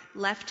mind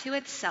left to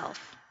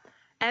itself,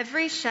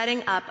 every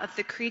shutting up of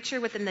the creature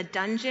within the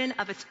dungeon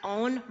of its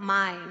own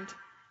mind,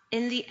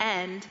 in the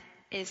end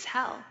is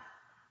hell.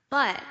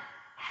 But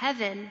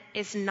heaven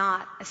is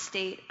not a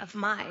state of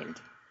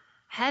mind.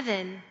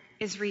 Heaven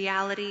is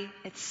reality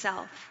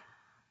itself.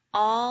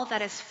 All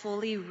that is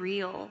fully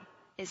real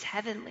is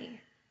heavenly."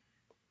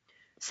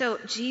 So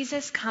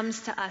Jesus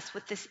comes to us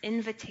with this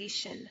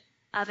invitation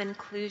of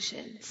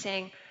inclusion,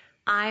 saying,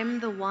 I'm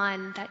the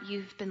one that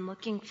you've been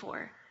looking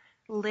for.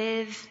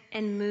 Live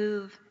and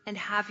move and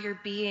have your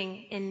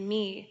being in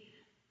me.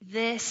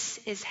 This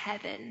is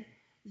heaven.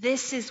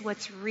 This is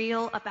what's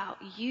real about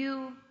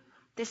you.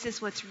 This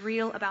is what's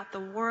real about the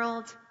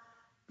world.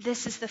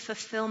 This is the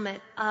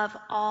fulfillment of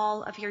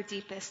all of your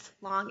deepest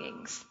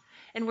longings.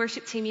 And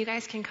worship team, you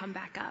guys can come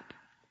back up.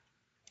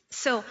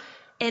 So,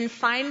 in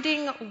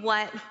finding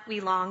what we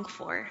long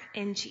for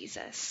in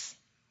Jesus,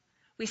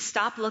 we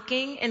stop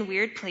looking in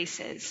weird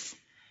places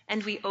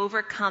and we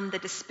overcome the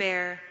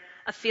despair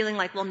of feeling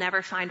like we'll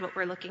never find what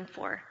we're looking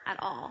for at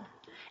all.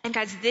 And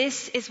guys,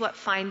 this is what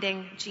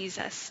finding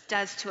Jesus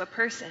does to a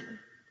person.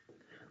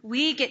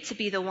 We get to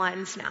be the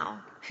ones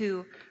now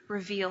who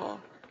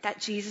reveal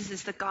that Jesus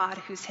is the God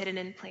who's hidden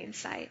in plain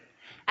sight.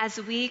 As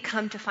we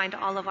come to find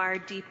all of our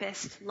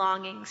deepest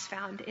longings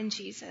found in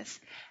Jesus,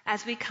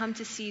 as we come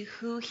to see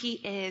who he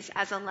is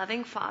as a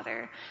loving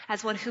Father,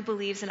 as one who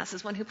believes in us,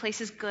 as one who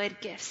places good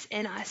gifts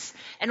in us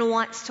and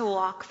wants to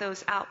walk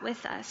those out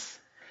with us,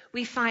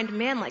 we find,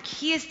 man,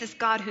 he is this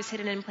God who's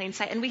hidden in plain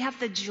sight. And we have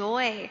the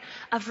joy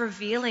of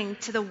revealing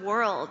to the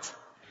world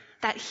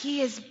that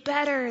he is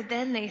better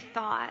than they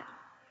thought.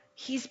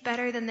 He's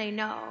better than they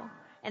know.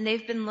 And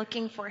they've been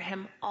looking for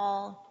him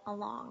all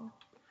along.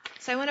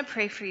 So I want to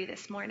pray for you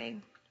this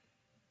morning.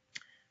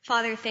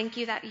 Father, thank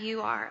you that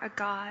you are a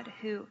God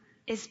who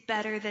is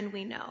better than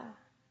we know.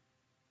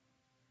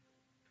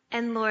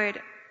 And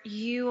Lord,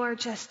 you are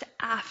just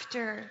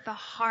after the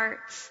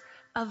hearts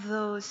of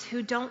those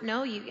who don't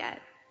know you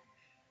yet.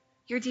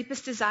 Your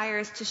deepest desire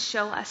is to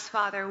show us,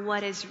 Father,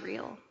 what is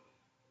real.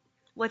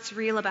 What's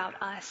real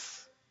about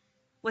us.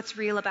 What's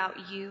real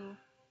about you.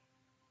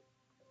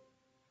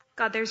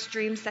 God, there's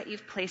dreams that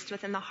you've placed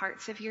within the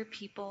hearts of your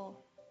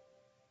people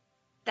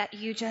that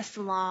you just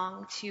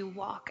long to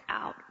walk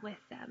out with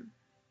them.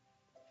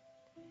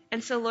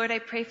 And so, Lord, I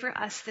pray for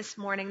us this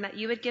morning that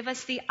you would give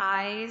us the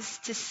eyes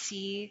to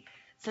see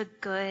the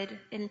good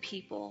in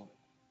people,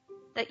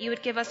 that you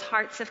would give us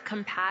hearts of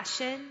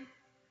compassion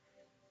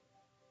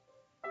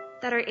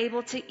that are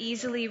able to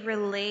easily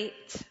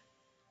relate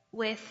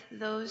with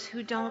those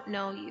who don't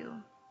know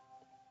you.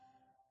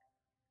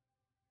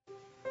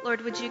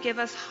 Lord, would you give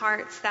us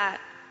hearts that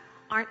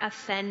aren't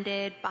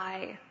offended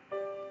by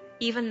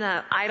even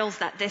the idols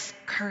that this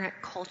current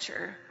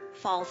culture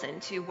falls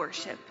into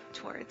worship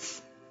towards.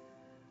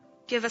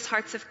 Give us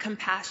hearts of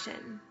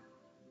compassion.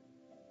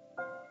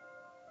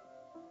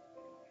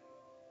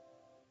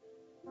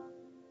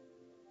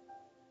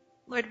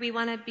 Lord, we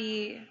want to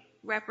be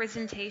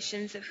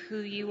representations of who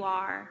you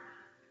are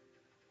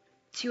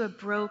to a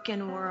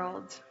broken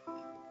world.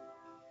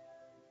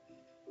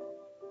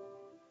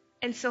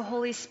 And so,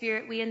 Holy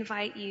Spirit, we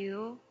invite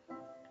you,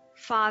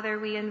 Father,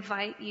 we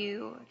invite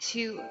you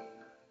to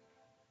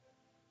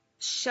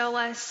show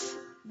us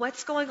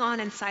what's going on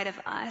inside of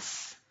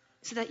us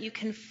so that you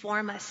can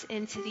form us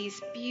into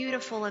these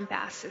beautiful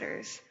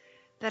ambassadors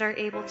that are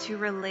able to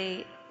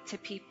relate to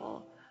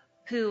people,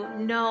 who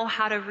know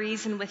how to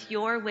reason with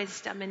your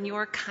wisdom and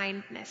your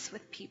kindness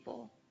with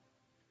people,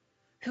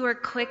 who are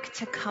quick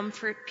to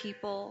comfort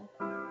people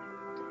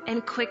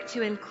and quick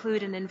to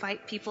include and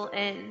invite people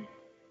in.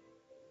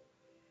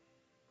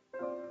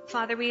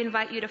 Father, we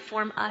invite you to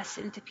form us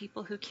into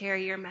people who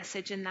carry your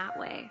message in that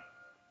way.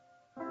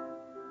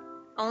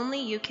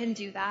 Only you can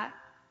do that.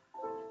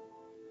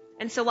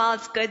 And so while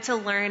it's good to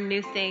learn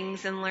new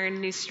things and learn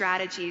new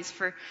strategies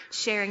for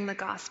sharing the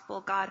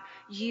gospel, God,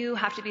 you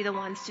have to be the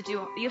one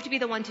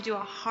to do a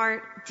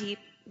heart deep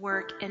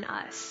work in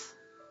us.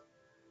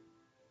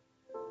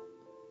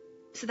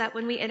 So that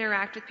when we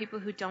interact with people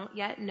who don't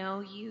yet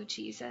know you,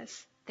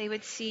 Jesus, they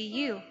would see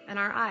you in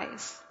our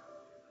eyes.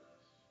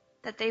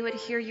 That they would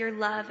hear your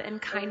love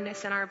and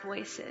kindness in our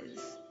voices.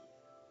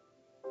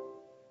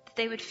 That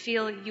they would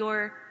feel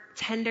your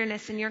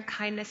tenderness and your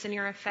kindness and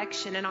your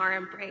affection in our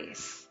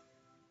embrace.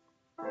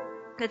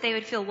 That they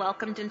would feel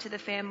welcomed into the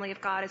family of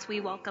God as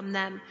we welcome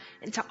them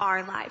into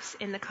our lives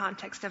in the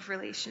context of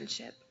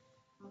relationship.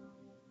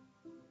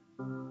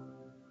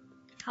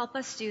 Help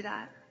us do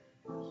that.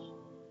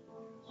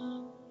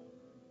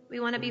 We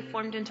want to be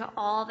formed into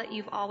all that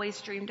you've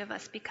always dreamed of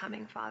us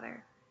becoming,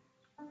 Father.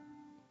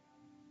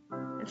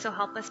 And so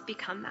help us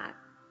become that.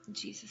 In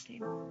Jesus'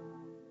 name.